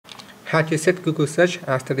How to set Google Search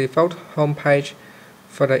as the default home page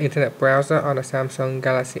for the internet browser on the Samsung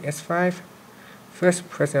Galaxy S5. First,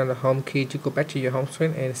 press on the home key to go back to your home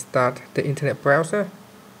screen and start the internet browser.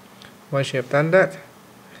 Once you have done that,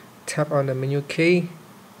 tap on the menu key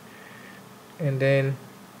and then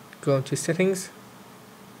go into settings.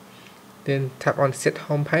 Then tap on set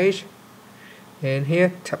home page, and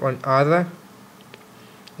here tap on other,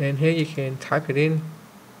 and here you can type it in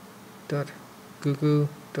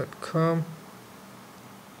 .google.com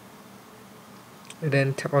and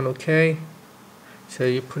then tap on OK. So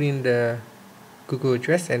you put in the Google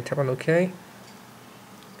address and tap on OK,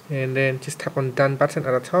 and then just tap on done button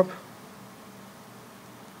at the top,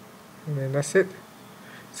 and then that's it.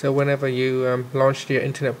 So whenever you launch your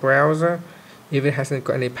internet browser, if it hasn't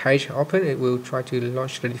got any page open, it will try to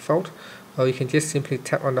launch the default, or you can just simply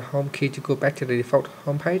tap on the home key to go back to the default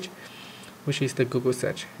home page, which is the Google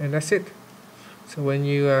search, and that's it. So when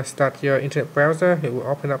you start your internet browser, it will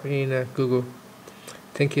open up in Google.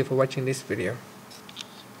 Thank you for watching this video.